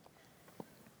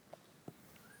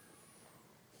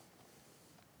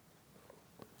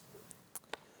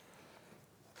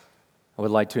I would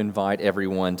like to invite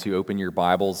everyone to open your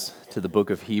Bibles to the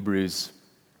book of Hebrews.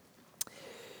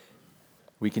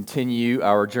 We continue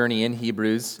our journey in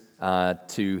Hebrews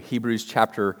to Hebrews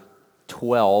chapter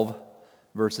 12,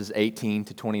 verses 18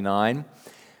 to 29.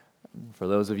 For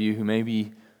those of you who may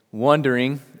be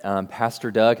wondering, Pastor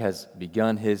Doug has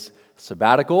begun his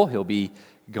sabbatical. He'll be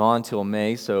gone till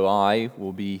May, so I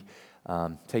will be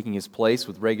taking his place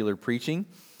with regular preaching.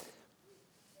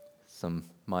 Some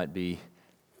might be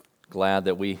glad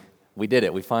that we did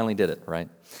it. We finally did it, right?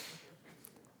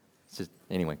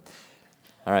 Anyway.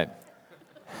 All right.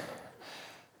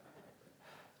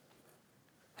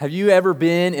 Have you ever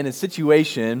been in a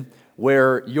situation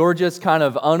where you're just kind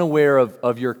of unaware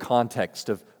of your context,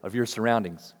 of your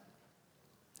surroundings?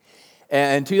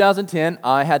 And in 2010,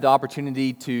 I had the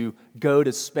opportunity to go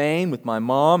to Spain with my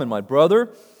mom and my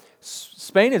brother.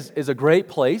 Spain is a great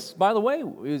place, by the way.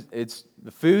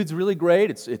 The food's really great.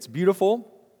 It's beautiful.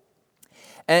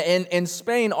 And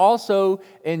Spain also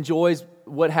enjoys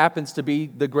what happens to be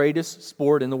the greatest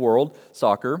sport in the world,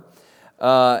 soccer.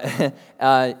 And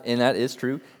that is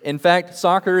true. In fact,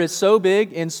 soccer is so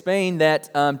big in Spain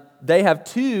that they have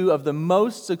two of the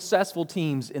most successful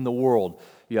teams in the world.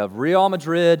 You have Real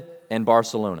Madrid and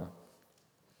Barcelona.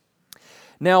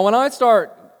 Now, when I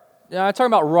talk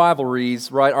about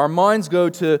rivalries, right, our minds go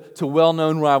to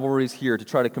well-known rivalries here to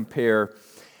try to compare.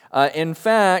 In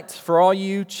fact, for all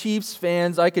you Chiefs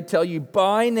fans, I could tell you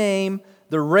by name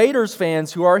the Raiders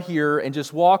fans who are here and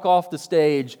just walk off the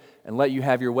stage and let you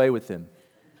have your way with them.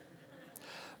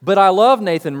 But I love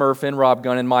Nathan Murfin, Rob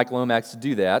Gunn, and Mike Lomax to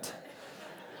do that.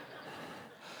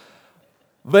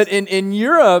 But in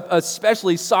Europe,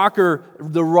 especially soccer,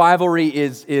 the rivalry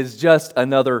is just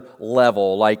another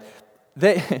level. Like,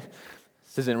 this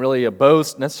isn't really a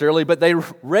boast necessarily, but they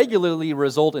regularly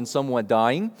result in someone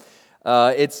dying.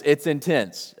 It's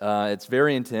intense. It's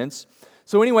very intense.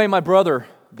 So anyway, my brother,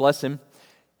 bless him,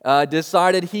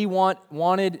 decided he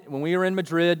wanted, when we were in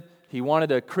Madrid, he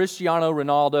wanted a Cristiano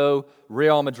Ronaldo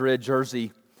Real Madrid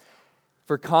jersey.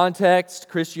 For context,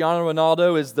 Cristiano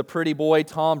Ronaldo is the pretty boy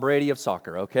Tom Brady of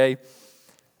soccer, okay?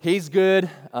 He's good,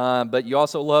 but you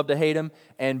also love to hate him,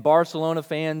 and Barcelona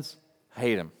fans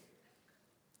hate him.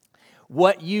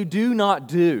 What you do not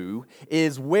do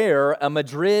is wear a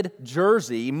Madrid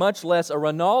jersey, much less a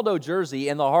Ronaldo jersey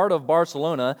in the heart of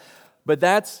Barcelona, but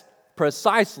that's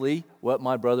precisely what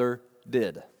my brother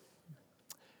did.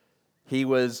 He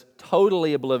was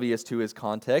totally oblivious to his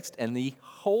context, and the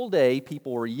whole day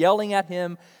people were yelling at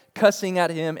him, cussing at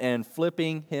him, and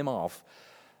flipping him off.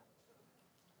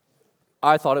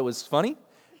 I thought it was funny.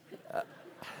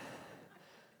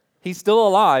 He's still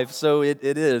alive, so it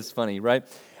is funny, right?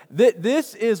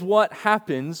 This is what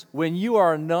happens when you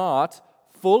are not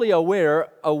fully aware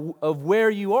of where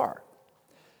you are.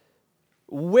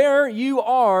 Where you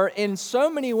are in so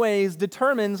many ways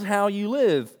determines how you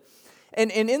live.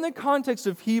 And in the context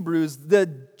of Hebrews,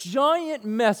 the giant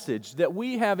message that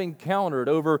we have encountered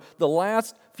over the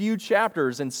last few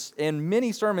chapters and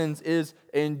many sermons is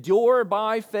endure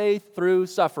by faith through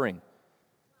suffering.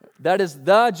 That is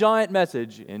the giant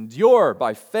message, endure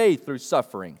by faith through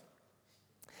suffering.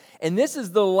 And this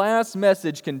is the last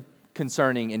message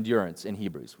concerning endurance in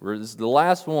Hebrews. This is the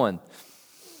last one.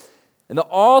 And the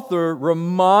author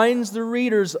reminds the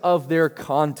readers of their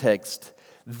context.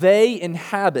 They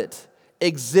inhabit,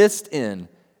 exist in,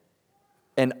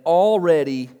 an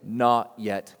already not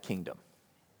yet kingdom.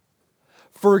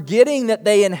 Forgetting that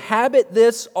they inhabit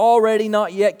this already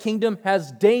not yet kingdom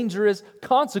has dangerous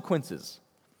consequences.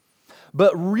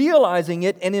 But realizing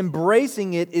it and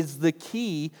embracing it is the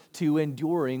key to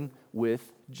enduring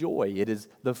with joy. It is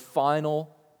the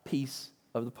final piece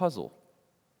of the puzzle.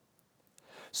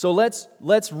 So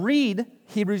let's read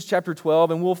Hebrews chapter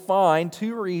 12, and we'll find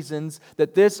two reasons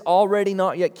that this already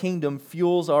not yet kingdom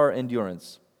fuels our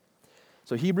endurance.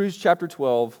 So Hebrews chapter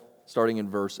 12, starting in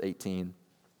verse 18.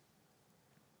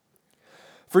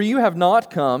 For you have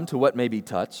not come to what may be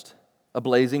touched, a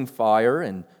blazing fire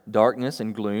and darkness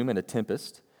and gloom and a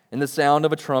tempest, and the sound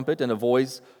of a trumpet and a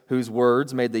voice whose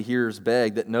words made the hearers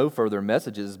beg that no further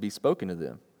messages be spoken to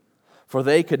them. For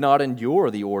they could not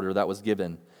endure the order that was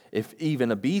given. If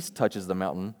even a beast touches the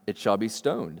mountain, it shall be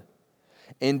stoned.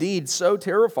 Indeed, so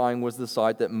terrifying was the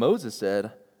sight that Moses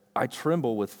said, I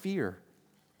tremble with fear.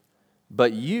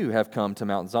 But you have come to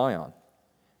Mount Zion,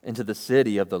 and to the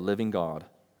city of the living God,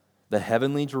 the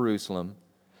heavenly Jerusalem,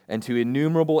 and to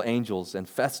innumerable angels and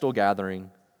festal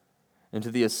gathering, and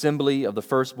to the assembly of the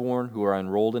firstborn who are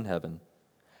enrolled in heaven,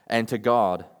 and to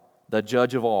God, the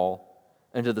judge of all,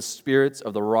 and to the spirits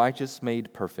of the righteous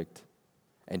made perfect,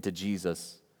 and to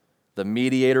Jesus, the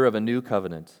mediator of a new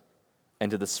covenant, and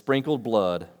to the sprinkled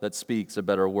blood that speaks a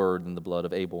better word than the blood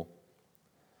of Abel.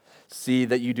 See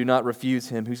that you do not refuse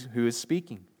him who is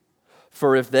speaking.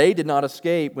 For if they did not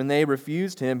escape when they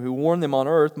refused him who warned them on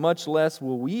earth, much less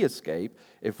will we escape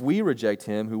if we reject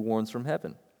him who warns from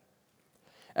heaven.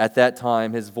 At that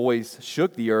time his voice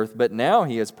shook the earth, but now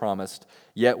he has promised,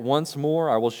 yet once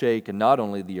more I will shake not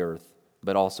only the earth,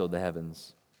 but also the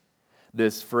heavens.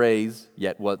 This phrase,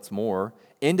 yet once more,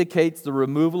 indicates the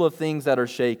removal of things that are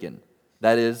shaken,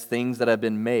 that is, things that have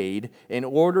been made, in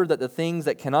order that the things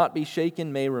that cannot be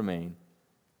shaken may remain.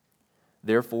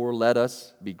 Therefore, let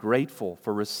us be grateful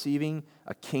for receiving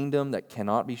a kingdom that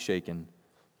cannot be shaken,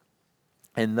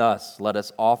 and thus let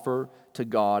us offer to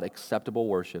God acceptable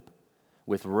worship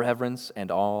with reverence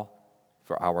and awe,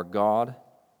 for our God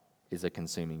is a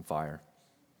consuming fire.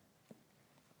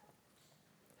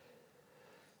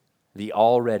 The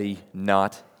already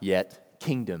not yet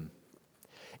kingdom.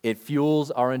 It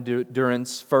fuels our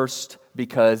endurance first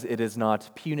because it is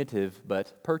not punitive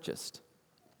but purchased.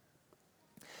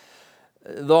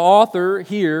 The author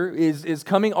here is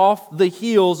coming off the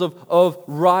heels of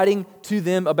writing to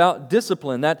them about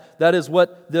discipline. That is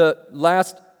what the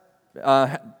last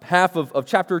half of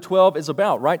chapter 12 is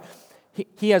about, right?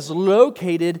 He has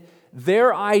located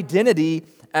their identity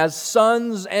as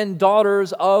sons and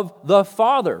daughters of the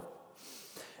Father.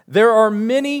 There are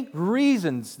many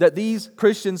reasons that these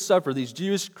Christians suffer, these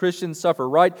Jewish Christians suffer,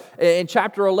 right? In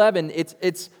chapter 11,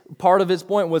 it's part of his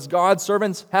point was God's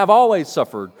servants have always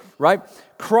suffered, right?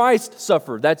 Christ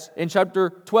suffered. That's in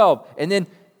chapter 12. And then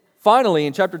finally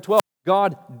in chapter 12,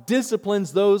 God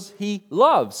disciplines those he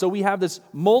loves. So we have this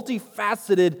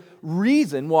multifaceted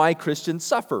reason why Christians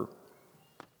suffer.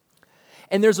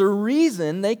 And there's a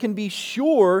reason they can be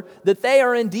sure that they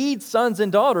are indeed sons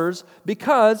and daughters,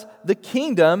 because the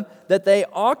kingdom that they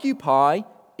occupy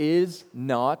is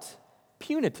not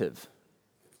punitive.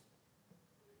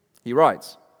 He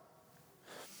writes,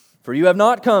 "For you have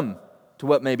not come to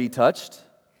what may be touched,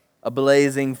 a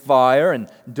blazing fire and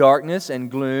darkness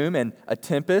and gloom and a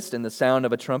tempest and the sound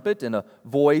of a trumpet and a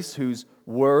voice whose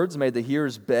words made the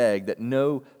hearers beg that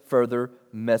no further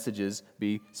messages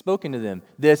be spoken to them."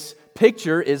 This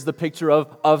picture is the picture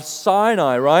of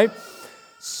Sinai, right?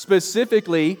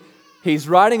 Specifically, he's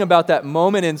writing about that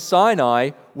moment in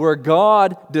Sinai where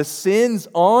God descends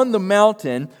on the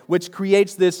mountain, which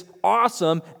creates this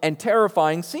awesome and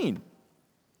terrifying scene.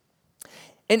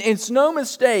 And it's no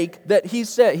mistake that he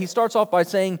starts off by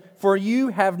saying, "For you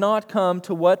have not come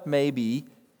to what may be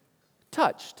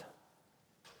touched."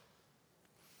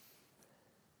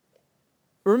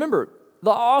 Remember, the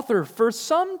author, for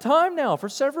some time now, for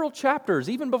several chapters,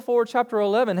 even before chapter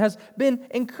 11, has been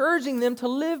encouraging them to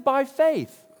live by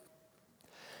faith.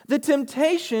 The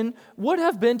temptation would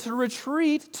have been to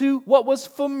retreat to what was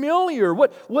familiar,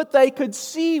 what they could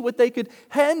see, what they could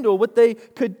handle, what they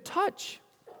could touch.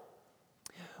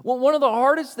 Well, one of the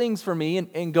hardest things for me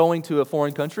in going to a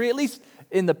foreign country, at least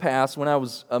in the past when I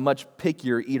was a much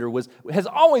pickier eater, has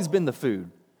always been the food.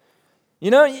 You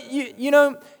go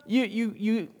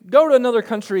to another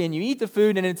country and you eat the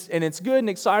food and it's good and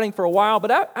exciting for a while, but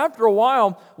after a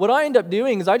while, what I end up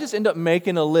doing is I just end up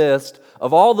making a list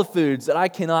of all the foods that I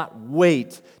cannot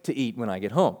wait to eat when I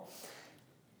get home.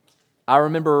 I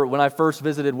remember when I first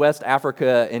visited West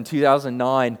Africa in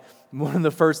 2009, one of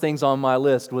the first things on my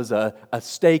list was a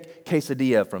steak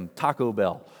quesadilla from Taco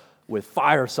Bell with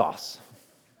fire sauce.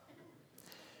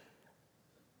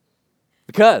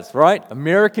 Because, right,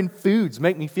 American foods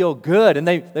make me feel good and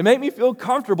they make me feel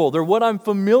comfortable. They're what I'm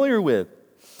familiar with.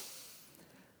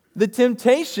 The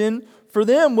temptation for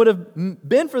them would have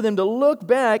been for them to look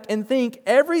back and think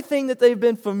everything that they've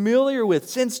been familiar with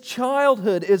since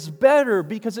childhood is better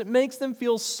because it makes them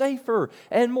feel safer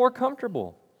and more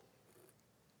comfortable.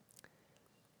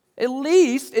 At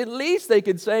least they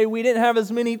could say we didn't have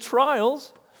as many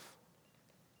trials.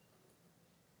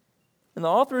 And the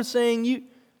author is saying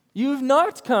You've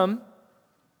not come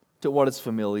to what is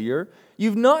familiar.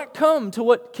 You've not come to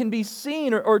what can be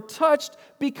seen or touched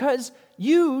because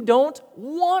you don't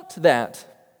want that.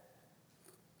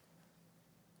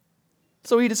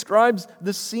 So he describes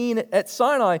the scene at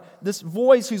Sinai, this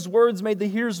voice whose words made the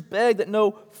hearers beg that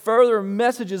no further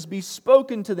messages be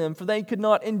spoken to them, for they could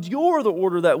not endure the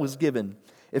order that was given.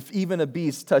 If even a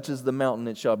beast touches the mountain,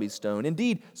 it shall be stoned.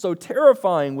 Indeed, so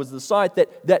terrifying was the sight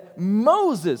that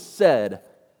Moses said,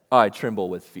 "I tremble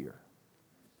with fear."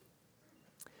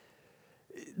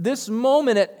 This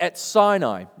moment at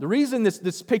Sinai, the reason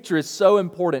this picture is so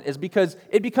important is because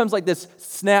it becomes like this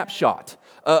snapshot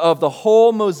of the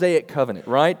whole Mosaic covenant,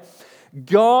 right?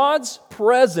 God's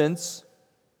presence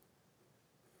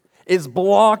is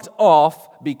blocked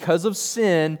off because of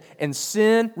sin, and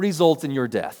sin results in your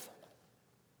death.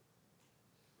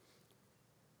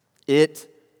 It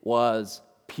was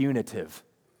punitive.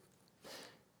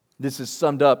 This is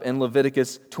summed up in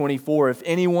Leviticus 24. If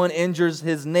anyone injures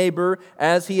his neighbor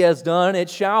as he has done, it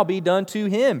shall be done to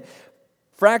him.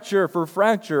 Fracture for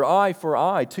fracture, eye for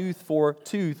eye, tooth for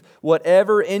tooth.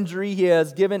 Whatever injury he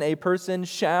has given a person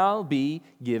shall be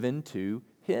given to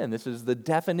him. This is the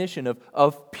definition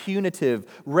of punitive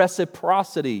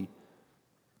reciprocity.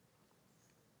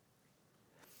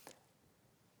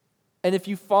 And if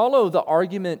you follow the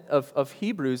argument of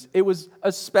Hebrews, it was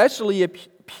especially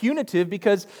punitive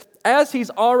because, as he's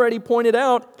already pointed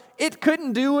out, it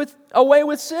couldn't do away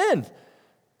with sin.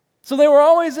 So they were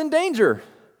always in danger.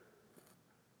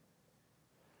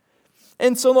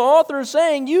 And so the author is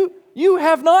saying, you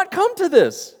have not come to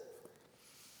this.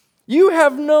 You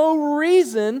have no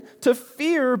reason to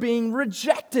fear being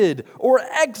rejected or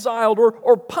exiled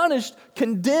or punished,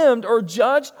 condemned, or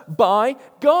judged by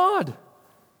God.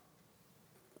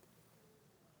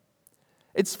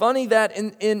 It's funny that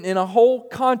in a whole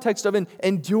context of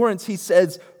endurance, he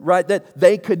says, right, that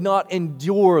they could not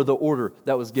endure the order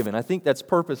that was given. I think that's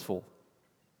purposeful.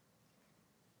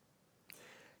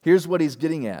 Here's what he's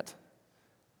getting at.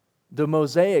 The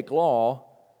Mosaic law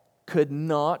could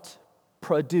not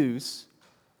produce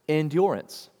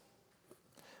endurance.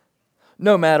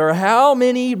 No matter how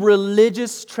many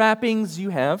religious trappings you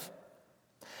have,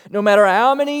 no matter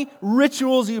how many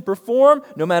rituals you perform,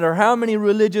 no matter how many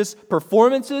religious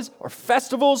performances or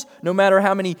festivals, no matter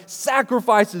how many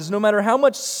sacrifices, no matter how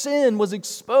much sin was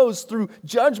exposed through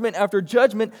judgment after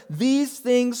judgment, these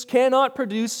things cannot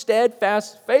produce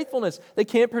steadfast faithfulness. They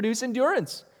can't produce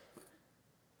endurance.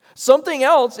 Something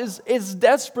else is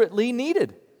desperately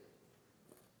needed.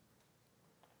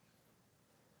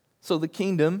 So the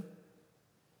kingdom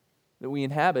that we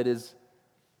inhabit is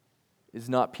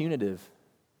not punitive.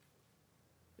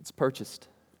 It's purchased.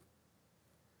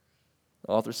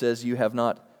 The author says, you have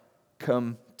not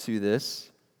come to this,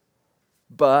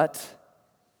 but,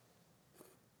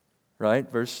 right,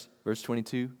 verse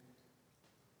 22,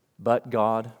 but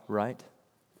God, right?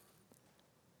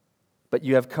 But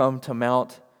you have come to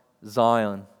Mount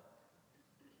Zion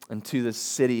and to the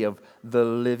city of the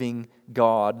living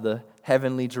God, the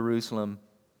heavenly Jerusalem,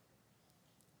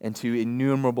 and to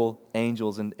innumerable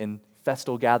angels and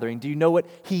festal gathering. Do you know what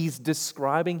he's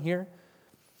describing here?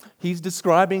 He's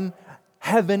describing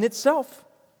heaven itself,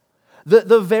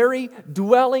 the very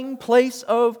dwelling place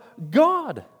of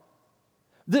God.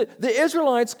 The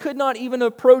Israelites could not even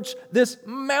approach this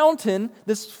mountain,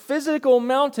 this physical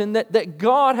mountain that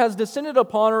God has descended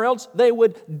upon, or else they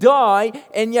would die.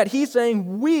 And yet he's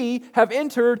saying, we have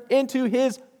entered into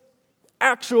his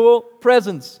actual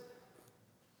presence.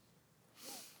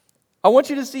 I want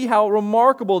you to see how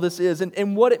remarkable this is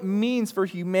and what it means for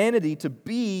humanity to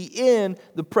be in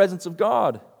the presence of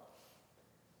God.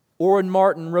 Orrin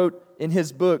Martin wrote in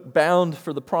his book, Bound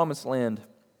for the Promised Land,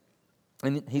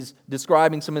 and he's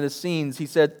describing some of the scenes. He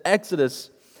said,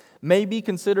 Exodus may be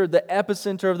considered the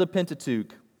epicenter of the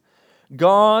Pentateuch.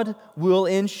 God will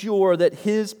ensure that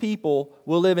his people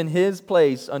will live in his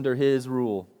place under his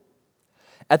rule.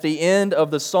 At the end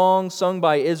of the song sung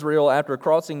by Israel after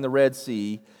crossing the Red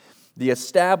Sea, the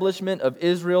establishment of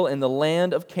Israel in the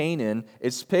land of Canaan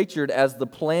is pictured as the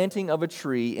planting of a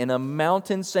tree in a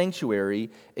mountain sanctuary,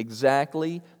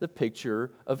 exactly the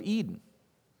picture of Eden.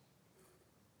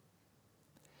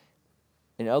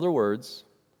 In other words,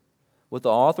 what the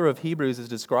author of Hebrews is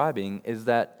describing is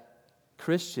that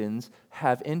Christians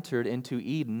have entered into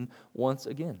Eden once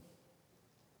again.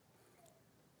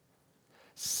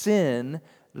 Sin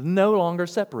no longer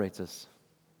separates us.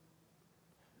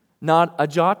 Not a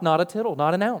jot, not a tittle,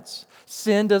 not an ounce.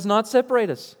 Sin does not separate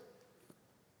us.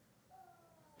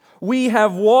 We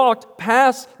have walked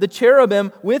past the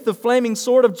cherubim with the flaming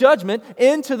sword of judgment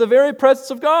into the very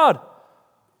presence of God.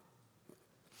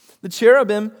 The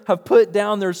cherubim have put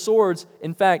down their swords,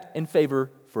 in fact, in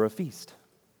favor for a feast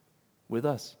with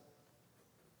us.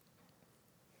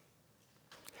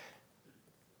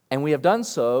 And we have done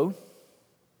so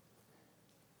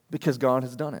because God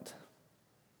has done it.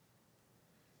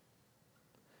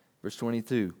 Verse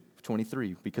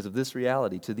 23, because of this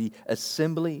reality, to the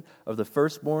assembly of the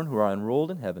firstborn who are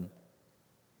enrolled in heaven,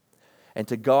 and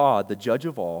to God, the judge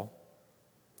of all,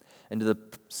 and to the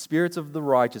spirits of the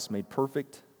righteous made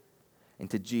perfect, and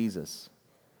to Jesus,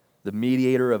 the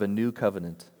mediator of a new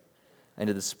covenant, and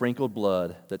to the sprinkled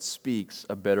blood that speaks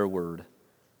a better word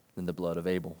than the blood of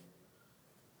Abel.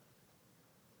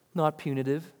 Not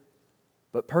punitive,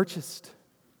 but purchased.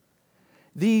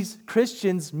 These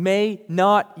Christians may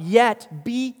not yet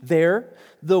be there.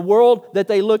 The world that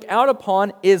they look out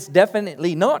upon is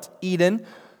definitely not Eden,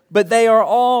 but they are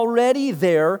already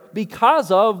there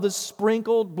because of the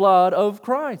sprinkled blood of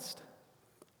Christ.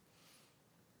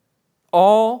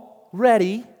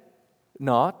 Already,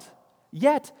 not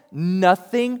yet.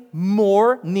 Nothing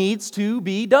more needs to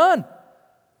be done.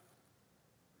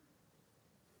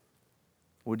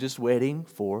 We're just waiting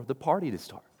for the party to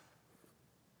start.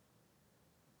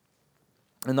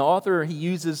 And the author, he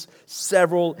uses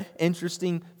several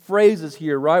interesting phrases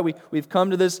here, right? We've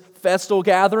come to this festal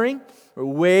gathering. We're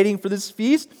waiting for this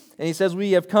feast. And he says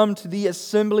we have come to the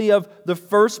assembly of the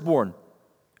firstborn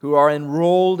who are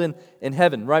enrolled in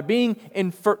heaven, right? Being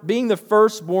the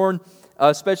firstborn,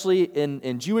 especially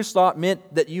in Jewish thought,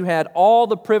 meant that you had all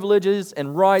the privileges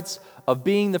and rights of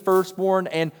being the firstborn,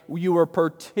 and you were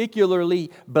particularly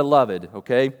beloved,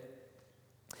 okay?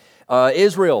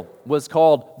 Israel was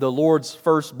called the Lord's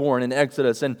firstborn in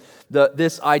Exodus, and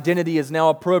this identity is now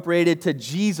appropriated to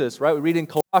Jesus, right? We read in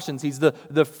Colossians, he's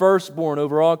the firstborn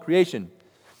over all creation.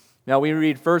 Now we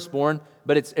read firstborn,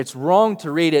 but it's wrong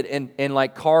to read it in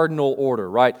like cardinal order,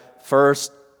 right?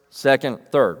 First, second,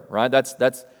 third, right?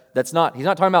 That's not, he's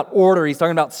not talking about order, he's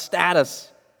talking about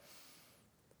status.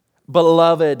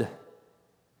 Beloved,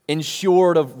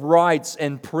 ensured of rights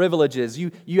and privileges.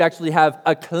 You actually have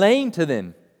a claim to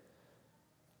them.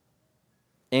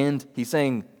 And he's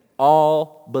saying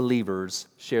all believers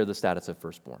share the status of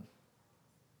firstborn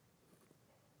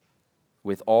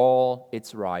with all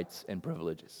its rights and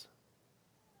privileges.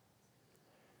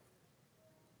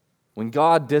 When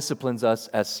God disciplines us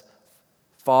as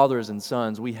fathers and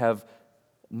sons, we have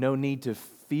no need to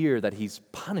fear that He's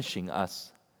punishing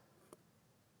us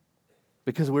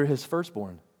because we're His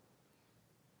firstborn.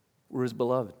 We're His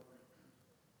beloved.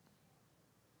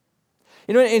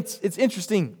 You know, it's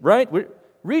interesting, right? We're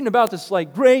reading about this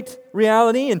like great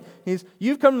reality, and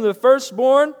you've come to the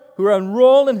firstborn who are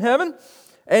enrolled in heaven,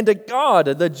 and to God,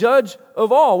 the judge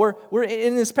of all. We're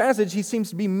in this passage, he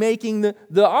seems to be making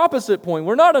the opposite point.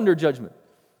 We're not under judgment.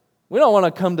 We don't want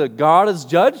to come to God as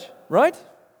judge, right?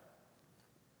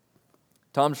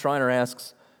 Tom Schreiner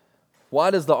asks,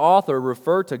 why does the author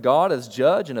refer to God as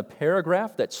judge in a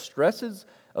paragraph that stresses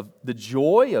of the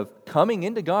joy of coming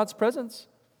into God's presence?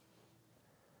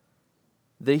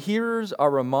 The hearers are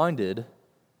reminded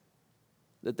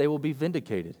that they will be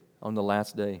vindicated on the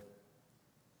last day.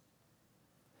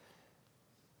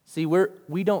 See,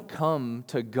 we don't come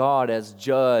to God as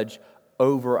judge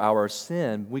over our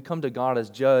sin. We come to God as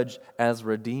judge, as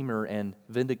redeemer and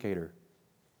vindicator.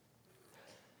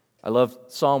 I love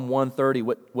Psalm 130,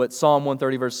 what Psalm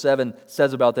 130 verse 7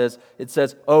 says about this. It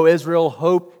says, O Israel,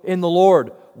 hope in the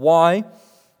Lord. Why?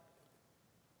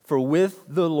 For with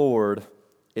the Lord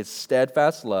is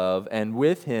steadfast love, and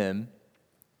with Him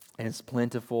is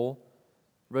plentiful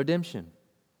redemption.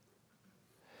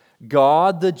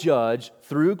 God the judge,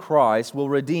 through Christ, will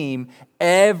redeem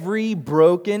every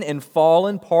broken and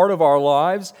fallen part of our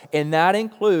lives, and that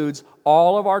includes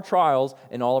all of our trials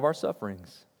and all of our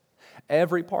sufferings.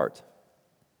 Every part.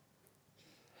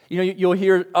 You know, you'll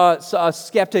hear a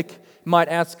skeptic might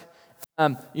ask,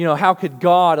 how could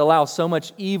God allow so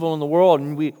much evil in the world?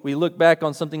 And we look back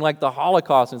on something like the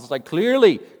Holocaust, and it's like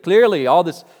clearly, all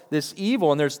this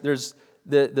evil, and there's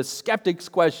the skeptic's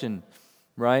question,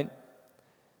 right?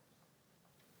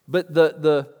 But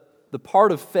the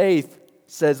part of faith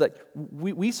says that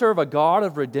we serve a God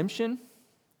of redemption,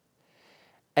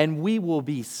 and we will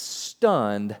be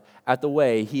stunned at the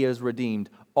way He has redeemed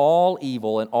all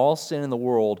evil and all sin in the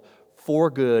world for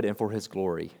good and for His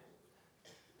glory.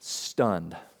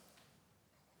 Stunned.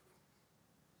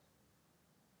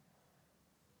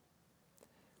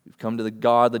 We've come to the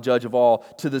God, the judge of all,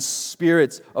 to the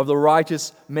spirits of the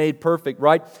righteous made perfect,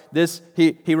 right? This,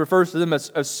 he refers to them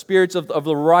as spirits of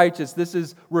the righteous. This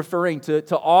is referring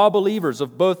to all believers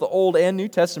of both the Old and New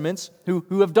Testaments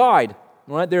who have died,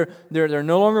 right? They're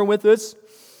no longer with us.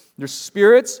 They're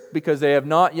spirits because they have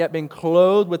not yet been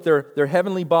clothed with their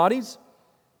heavenly bodies.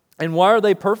 And why are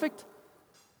they perfect?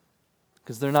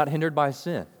 Because they're not hindered by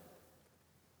sin.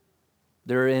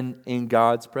 They're in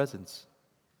God's presence.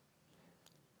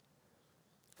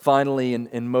 Finally,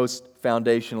 and most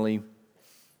foundationally,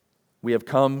 we have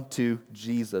come to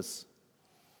Jesus,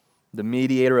 the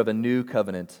mediator of a new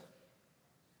covenant,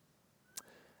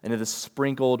 and to the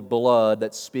sprinkled blood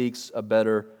that speaks a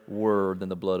better word than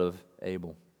the blood of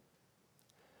Abel.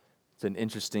 It's an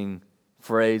interesting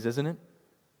phrase, isn't it?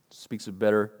 It speaks a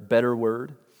better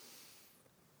word.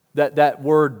 That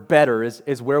word better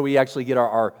is where we actually get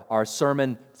our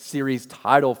sermon series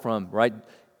title from, right?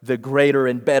 the greater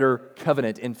and better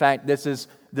covenant. In fact,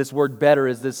 this word better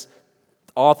is this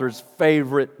author's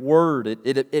favorite word.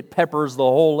 It peppers the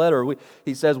whole letter.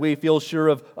 He says we feel sure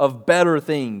of better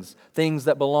things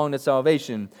that belong to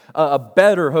salvation. A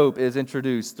better hope is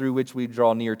introduced through which we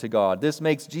draw near to God. This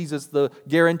makes Jesus the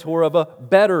guarantor of a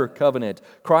better covenant.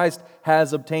 Christ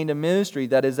has obtained a ministry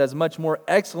that is as much more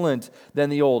excellent than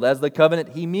the old, as the covenant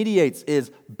he mediates is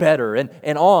better, and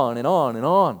on and on and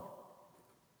on.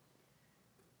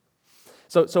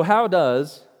 So how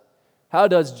does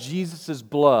Jesus'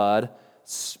 blood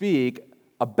speak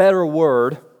a better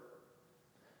word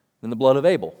than the blood of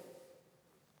Abel?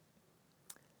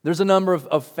 There's a number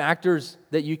of factors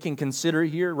that you can consider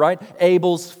here, right?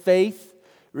 Abel's faith.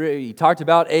 He talked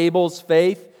about Abel's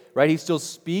faith, right? He still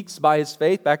speaks by his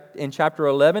faith back in chapter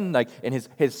 11, like in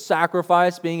his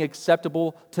sacrifice being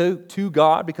acceptable to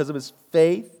God because of his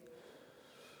faith.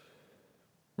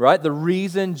 Right? The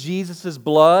reason Jesus'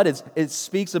 blood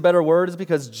speaks a better word is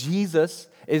because Jesus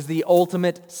is the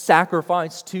ultimate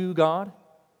sacrifice to God.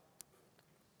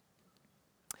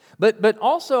 But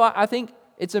also, I think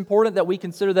it's important that we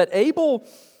consider that Abel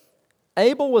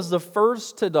was the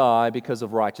first to die because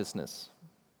of righteousness.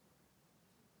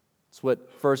 That's what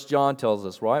 1 John tells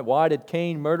us, right? Why did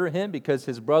Cain murder him? Because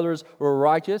his brothers were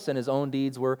righteous and his own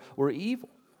deeds were evil.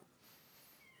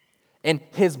 And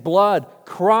his blood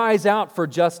cries out for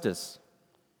justice.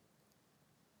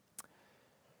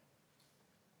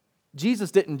 Jesus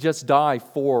didn't just die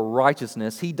for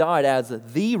righteousness. He died as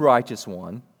the righteous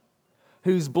one,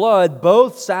 whose blood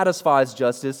both satisfies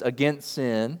justice against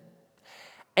sin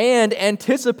and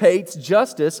anticipates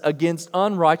justice against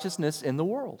unrighteousness in the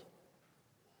world.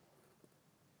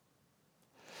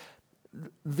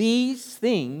 These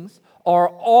things are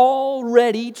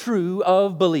already true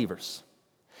of believers.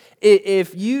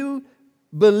 If you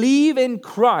believe in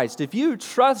Christ, if you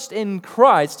trust in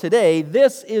Christ today,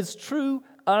 this is true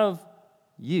of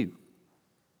you.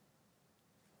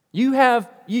 You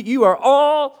are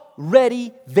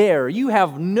already there. You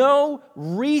have no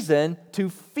reason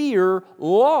to fear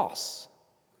loss.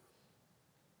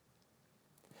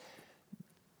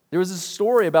 There was a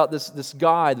story about this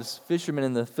guy, this fisherman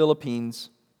in the Philippines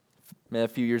a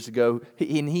few years ago,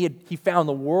 and he found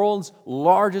the world's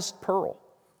largest pearl.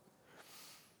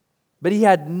 But he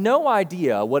had no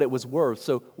idea what it was worth,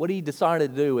 so what he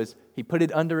decided to do is he put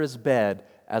it under his bed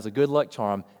as a good luck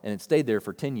charm, and it stayed there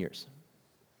for 10 years.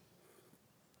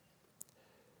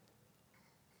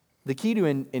 The key to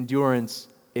endurance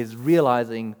is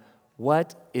realizing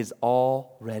what is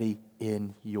already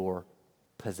in your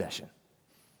possession.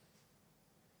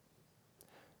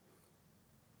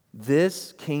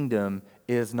 This kingdom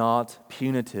is not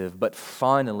punitive, but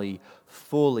finally,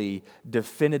 fully,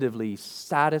 definitively,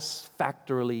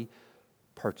 satisfactorily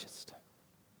purchased.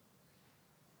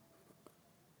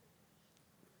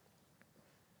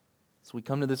 So we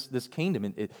come to this kingdom,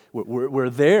 and we're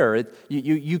there.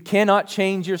 You cannot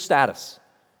change your status.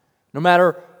 No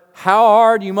matter how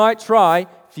hard you might try,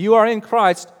 if you are in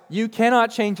Christ, you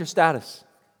cannot change your status.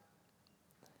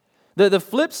 The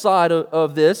flip side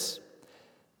of this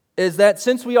is that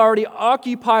since we already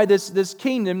occupy this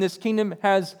kingdom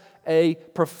has a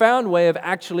profound way of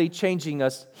actually changing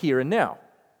us here and now.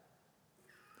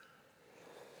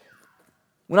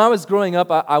 When I was growing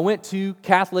up, I went to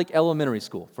Catholic elementary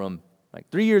school from like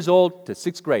 3 years old to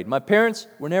 6th grade. My parents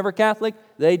were never Catholic.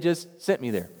 They just sent me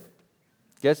there.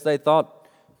 Guess they thought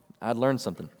I'd learn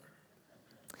something.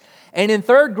 And in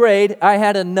 3rd grade, I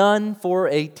had a nun for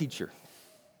a teacher,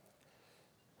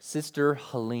 Sister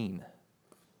Helene.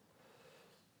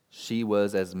 She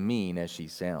was as mean as she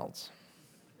sounds.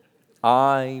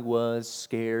 I was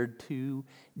scared to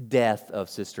death of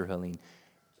Sister Helene.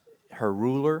 Her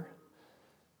ruler,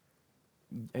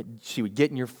 she would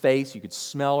get in your face. You could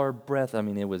smell her breath. I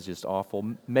mean, it was just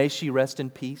awful. May she rest in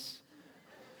peace.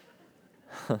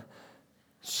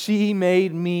 She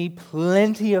made me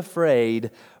plenty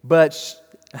afraid, but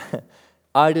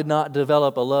I did not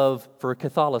develop a love for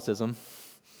Catholicism.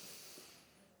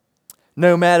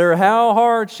 No matter how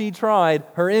hard she tried,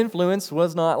 her influence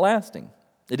was not lasting.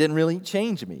 It didn't really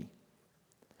change me.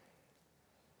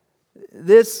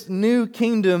 This new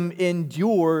kingdom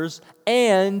endures,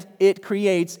 and it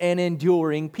creates an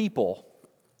enduring people.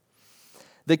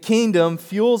 The kingdom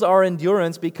fuels our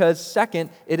endurance because, second,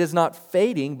 it is not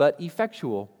fading but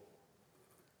effectual.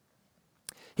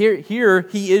 Here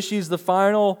he issues the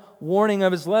final warning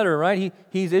of his letter, right?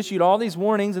 He's issued all these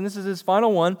warnings, and this is his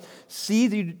final one.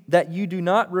 See that you do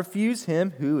not refuse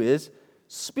him who is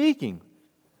speaking.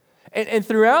 And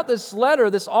throughout this letter,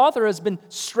 this author has been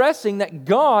stressing that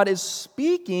God is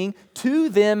speaking to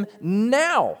them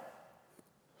now.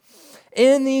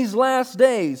 In these last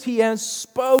days, He has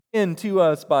spoken to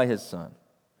us by His Son.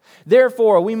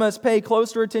 Therefore, we must pay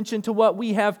closer attention to what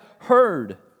we have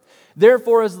heard.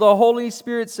 Therefore, as the Holy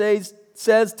Spirit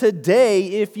says today,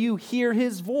 if you hear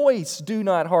His voice, do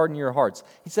not harden your hearts.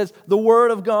 He says the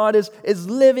Word of God is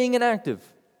living and active.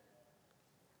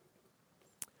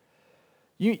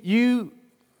 You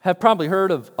have probably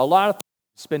heard of a lot of people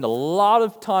spend a lot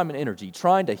of time and energy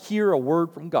trying to hear a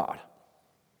word from God.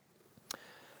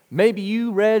 Maybe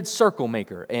you read Circle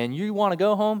Maker and you want to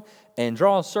go home and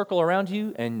draw a circle around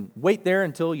you and wait there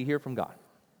until you hear from God.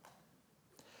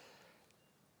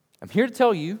 I'm here to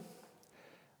tell you,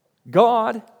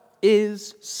 God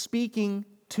is speaking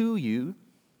to you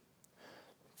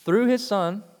through His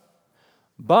Son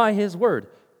by His Word.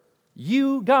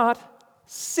 You got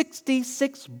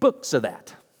 66 books of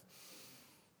that.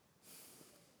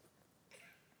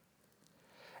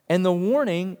 And the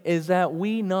warning is that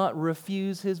we not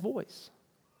refuse His voice.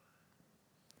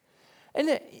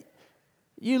 And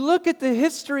you look at the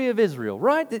history of Israel,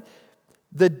 right?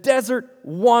 The desert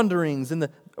wanderings and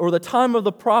the time of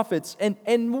the prophets, and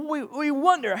we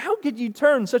wonder, how could you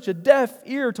turn such a deaf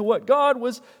ear to what God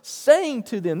was saying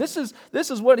to them? This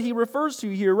is what He refers to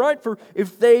here, right? For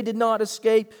if they did not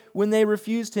escape when they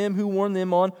refused Him who warned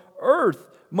them on earth,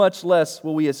 much less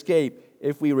will we escape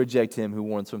if we reject Him who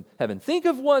warns from heaven. Think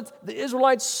of what the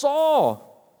Israelites saw.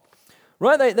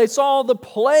 Right? They saw the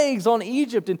plagues on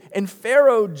Egypt and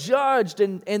Pharaoh judged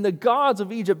and the gods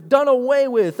of Egypt done away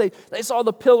with. They saw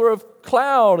the pillar of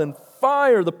cloud and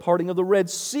fire, the parting of the Red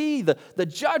Sea, the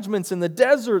judgments in the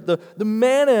desert, the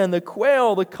manna and the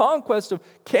quail, the conquest of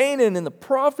Canaan and the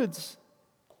prophets.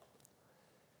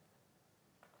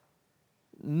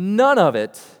 None of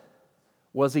it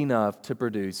was enough to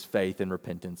produce faith and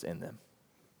repentance in them.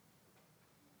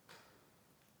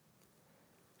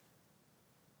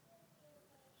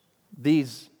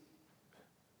 These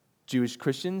Jewish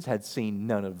Christians had seen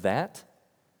none of that.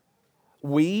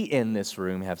 We in this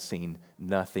room have seen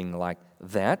nothing like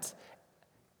that.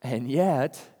 And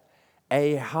yet,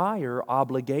 a higher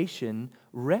obligation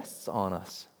rests on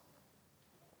us.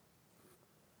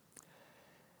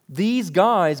 These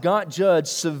guys got judged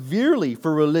severely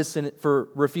for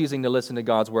refusing to listen to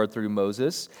God's word through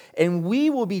Moses, and we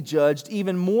will be judged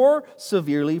even more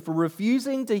severely for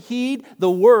refusing to heed the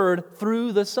word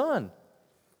through the Son.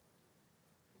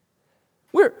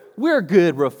 We're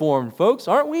good Reformed folks,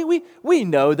 aren't we? We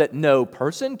know that no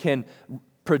person can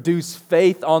produce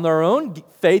faith on their own.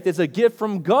 Faith is a gift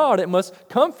from God. It must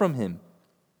come from Him.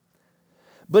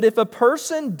 But if a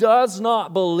person does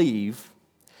not believe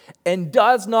and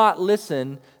does not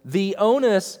listen, the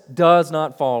onus does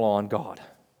not fall on God.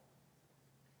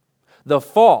 The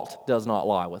fault does not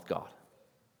lie with God.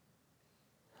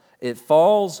 It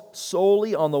falls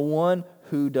solely on the one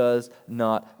who does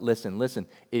not listen. Listen,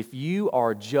 if you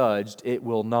are judged, it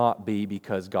will not be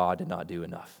because God did not do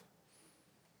enough.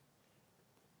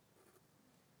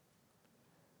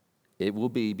 It will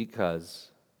be because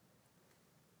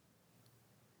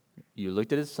you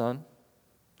looked at His Son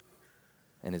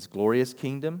and His glorious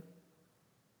kingdom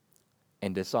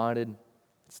and decided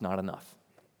it's not enough.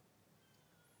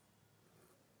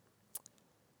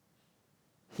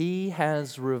 He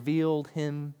has revealed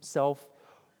Himself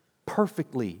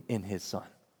perfectly in His Son.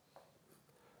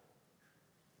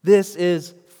 This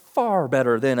is far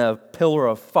better than a pillar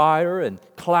of fire and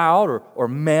cloud or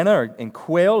manna and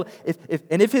quail.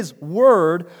 If His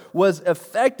word was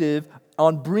effective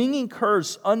on bringing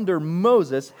curse under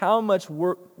Moses, how much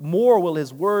more will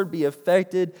His word be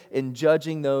effective in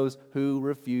judging those who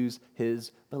refuse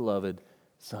His beloved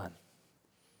Son?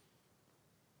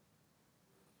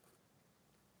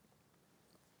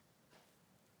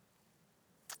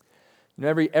 You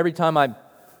know, every time I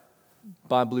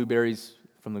buy blueberries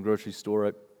from the grocery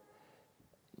store,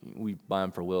 we buy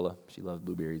them for Willa. She loves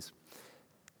blueberries.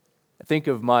 I think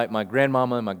of my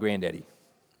grandmama and my granddaddy.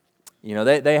 You know,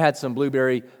 they had some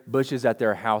blueberry bushes at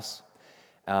their house,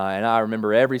 and I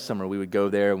remember every summer we would go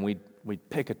there and we'd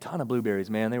pick a ton of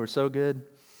blueberries. Man, they were so good.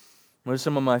 Those are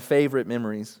some of my favorite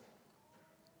memories.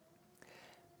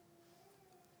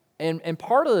 And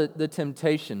part of the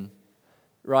temptation,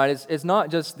 right, it's not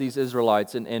just these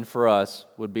Israelites, and for us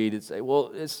would be to say,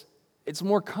 well, it's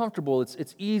more comfortable,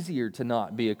 it's easier to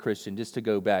not be a Christian, just to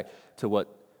go back to what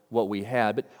we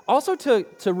had, but also to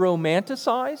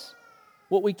romanticize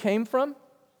what we came from,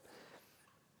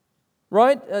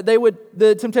 right?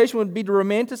 The temptation would be to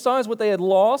romanticize what they had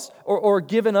lost or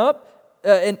given up,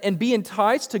 and be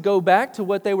enticed to go back to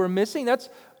what they were missing. That's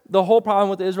the whole problem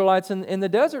with the Israelites in the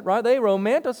desert, right? They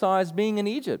romanticized being in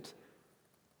Egypt.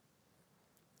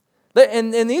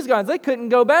 And these guys, they couldn't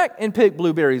go back and pick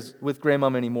blueberries with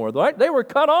grandmama anymore, right? They were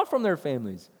cut off from their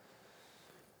families.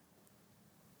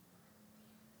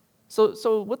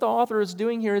 So what the author is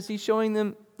doing here is he's showing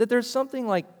them that there's something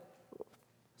like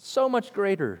so much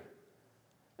greater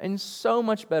and so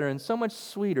much better and so much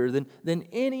sweeter than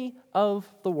any of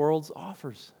the world's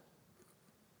offers.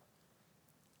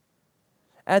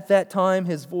 At that time,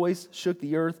 his voice shook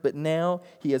the earth, but now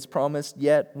he has promised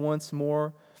yet once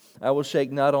more, I will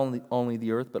shake not only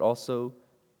the earth, but also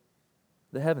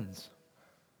the heavens.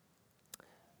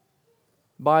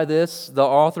 By this, the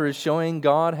author is showing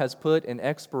God has put an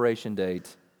expiration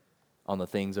date on the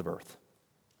things of earth.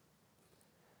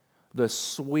 The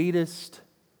sweetest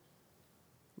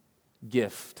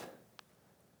gift,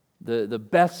 the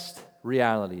best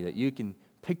reality that you can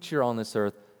picture on this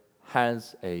earth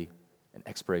has an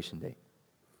expiration date.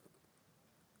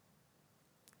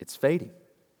 It's fading.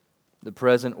 The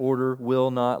present order will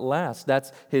not last.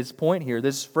 That's his point here.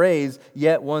 This phrase,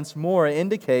 yet once more,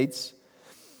 indicates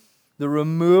the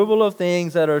removal of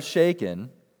things that are shaken.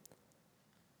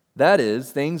 That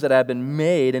is, things that have been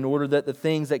made in order that the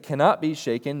things that cannot be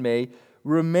shaken may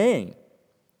remain.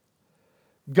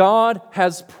 God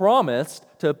has promised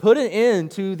to put an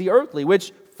end to the earthly,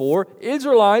 which for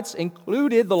Israelites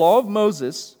included the law of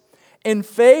Moses, in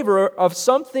favor of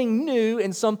something new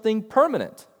and something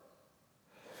permanent.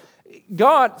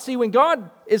 When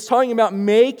God is talking about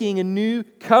making a new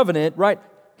covenant, right,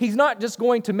 He's not just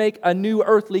going to make a new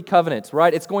earthly covenant,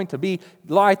 right? It's going to be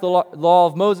like the law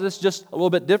of Moses, just a little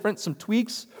bit different, some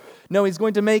tweaks. No, He's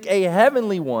going to make a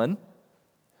heavenly one.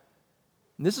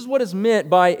 And this is what is meant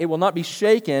by it will not be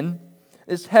shaken.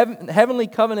 This heavenly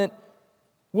covenant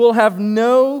will have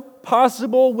no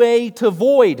possible way to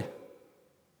void.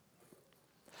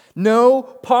 No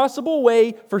possible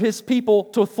way for His people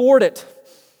to thwart it.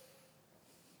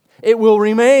 It will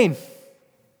remain.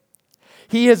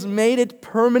 He has made it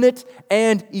permanent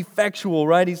and effectual,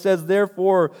 right? He says,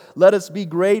 therefore, let us be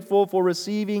grateful for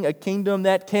receiving a kingdom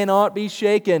that cannot be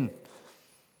shaken.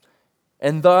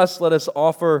 And thus, let us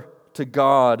offer to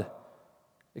God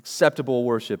acceptable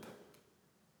worship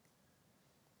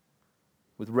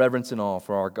with reverence and awe,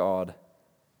 for our God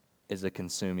is a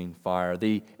consuming fire.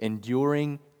 The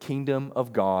enduring kingdom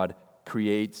of God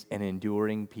creates an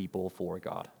enduring people for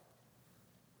God.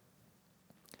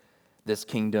 This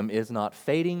kingdom is not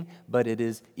fading, but it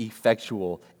is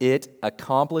effectual. It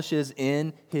accomplishes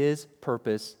in His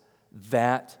purpose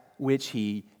that which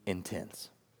He intends.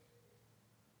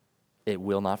 It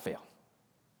will not fail.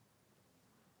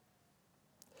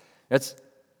 That's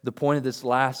the point of this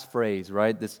last phrase,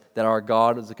 right? That our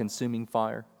God is a consuming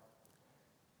fire.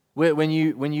 When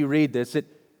you read this,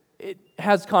 it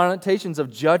has connotations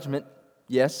of judgment,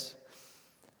 yes.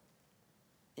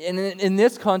 And in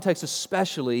this context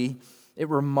especially, it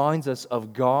reminds us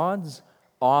of God's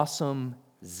awesome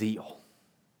zeal.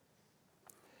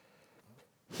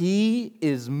 He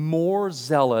is more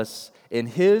zealous in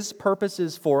His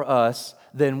purposes for us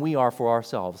than we are for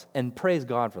ourselves. And praise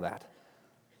God for that.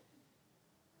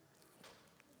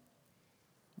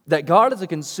 That God is a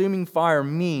consuming fire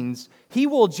means He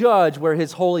will judge where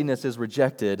His holiness is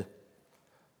rejected,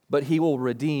 but He will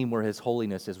redeem where His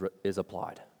holiness is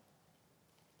applied.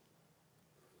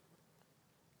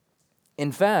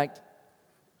 In fact,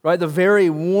 right, the very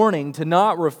warning to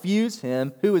not refuse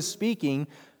Him who is speaking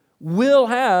will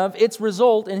have its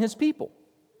result in His people.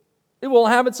 It will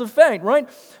have its effect, right?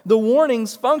 The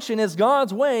warnings function as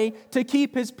God's way to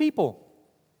keep His people.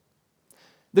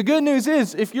 The good news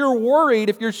is, if you're worried,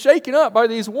 if you're shaken up by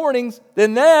these warnings,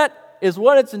 then that is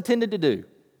what it's intended to do.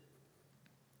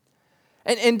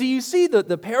 And do you see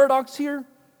the paradox here?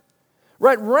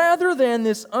 Right, rather than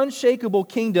this unshakable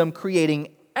kingdom creating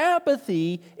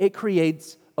apathy, it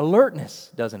creates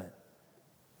alertness, doesn't it?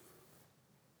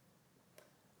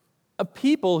 A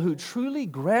people who truly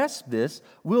grasp this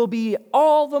will be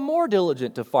all the more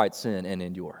diligent to fight sin and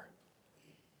endure.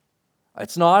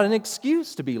 It's not an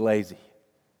excuse to be lazy.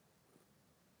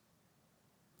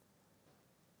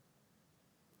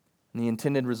 And the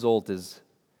intended result is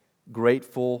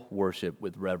grateful worship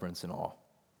with reverence and awe.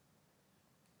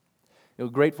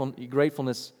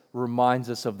 Gratefulness reminds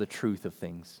us of the truth of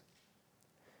things.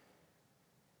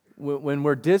 When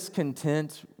we're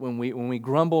discontent, when we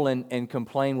grumble and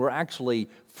complain, we're actually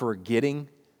forgetting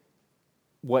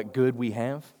what good we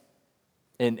have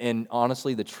and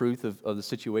honestly the truth of the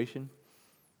situation.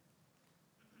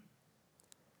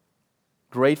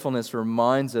 Gratefulness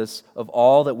reminds us of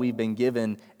all that we've been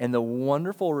given and the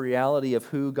wonderful reality of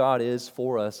who God is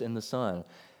for us in the Son.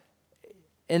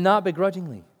 And not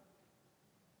begrudgingly.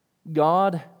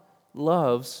 God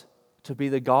loves to be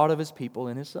the God of His people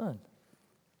in His Son.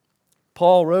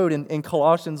 Paul wrote in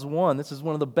Colossians 1, this is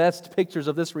one of the best pictures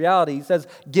of this reality. He says,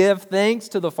 give thanks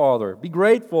to the Father. Be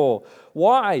grateful.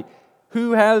 Why?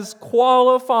 Who has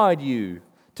qualified you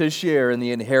to share in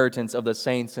the inheritance of the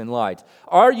saints in light.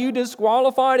 Are you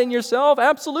disqualified in yourself?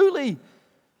 Absolutely.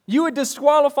 You would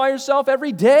disqualify yourself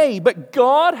every day, but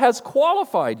God has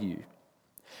qualified you.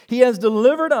 He has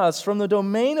delivered us from the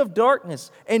domain of darkness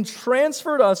and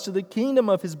transferred us to the kingdom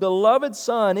of His beloved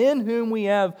Son, in whom we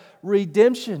have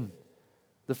redemption,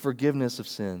 the forgiveness of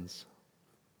sins.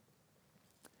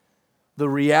 The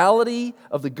reality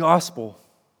of the gospel,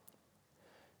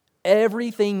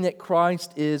 everything that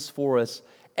Christ is for us,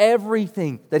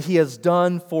 everything that He has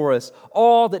done for us,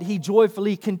 all that He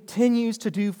joyfully continues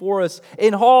to do for us,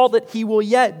 and all that He will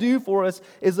yet do for us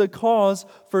is a cause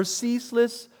for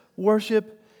ceaseless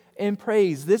worship and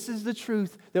praise. This is the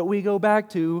truth that we go back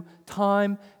to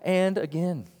time and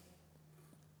again.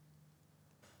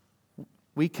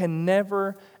 We can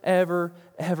never, ever,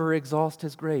 ever exhaust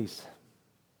His grace.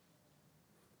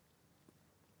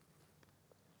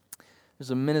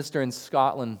 There's a minister in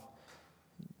Scotland.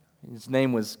 His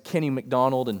name was Kenny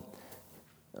MacDonald,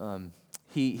 and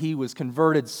he was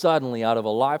converted suddenly out of a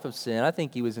life of sin. I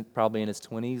think he was probably in his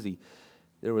 20s.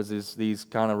 There was these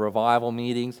kind of revival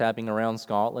meetings happening around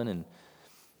Scotland, and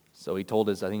so he told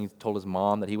his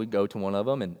mom that he would go to one of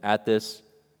them, and at this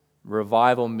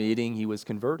revival meeting, he was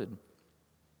converted.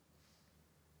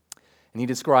 And he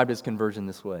described his conversion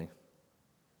this way: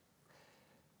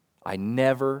 I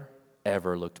never,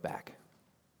 ever looked back.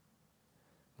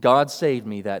 God saved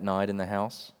me that night in the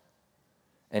house,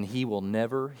 and He will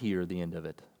never hear the end of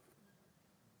it.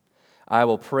 I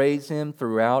will praise Him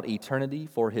throughout eternity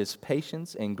for His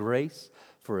patience and grace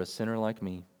for a sinner like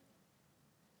me.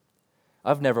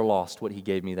 I've never lost what He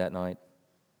gave me that night.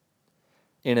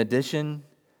 In addition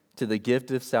to the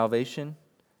gift of salvation,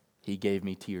 He gave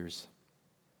me tears,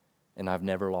 and I've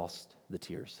never lost the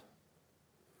tears.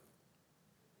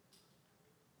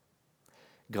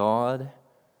 God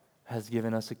has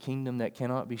given us a kingdom that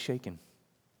cannot be shaken.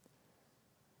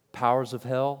 Powers of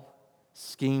hell,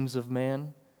 schemes of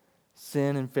man,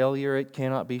 sin and failure, it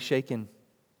cannot be shaken.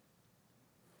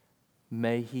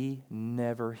 May He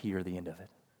never hear the end of it.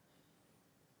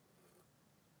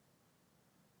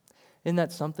 Isn't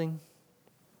that something?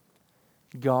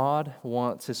 God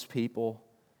wants His people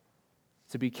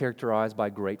to be characterized by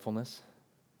gratefulness.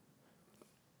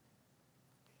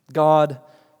 God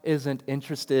isn't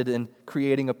interested in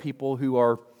creating a people who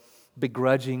are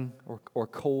begrudging or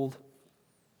cold.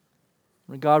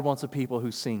 God wants a people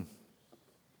who sing.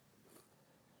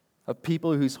 A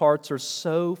people whose hearts are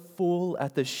so full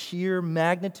at the sheer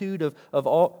magnitude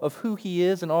of who He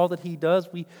is and all that He does,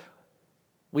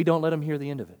 we don't let Him hear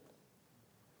the end of it.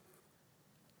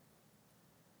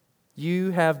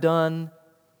 You have done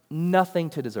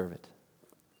nothing to deserve it.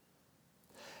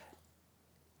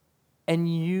 And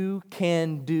you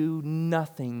can do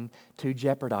nothing to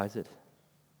jeopardize it.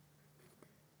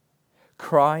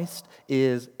 Christ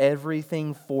is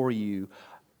everything for you,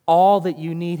 all that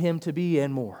you need Him to be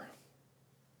and more.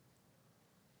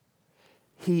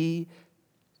 He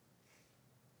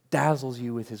dazzles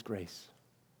you with His grace.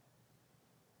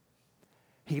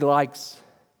 He likes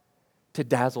to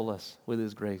dazzle us with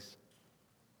His grace.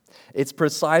 It's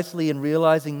precisely in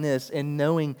realizing this and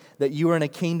knowing that you are in a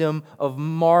kingdom of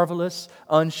marvelous,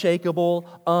 unshakable,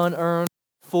 unearned,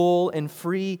 full and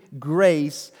free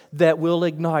grace that will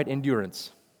ignite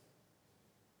endurance.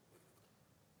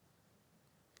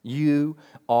 You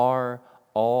are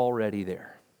already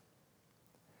there.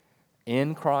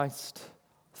 In Christ,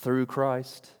 through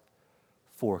Christ,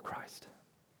 for Christ.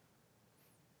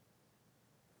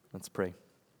 Let's pray.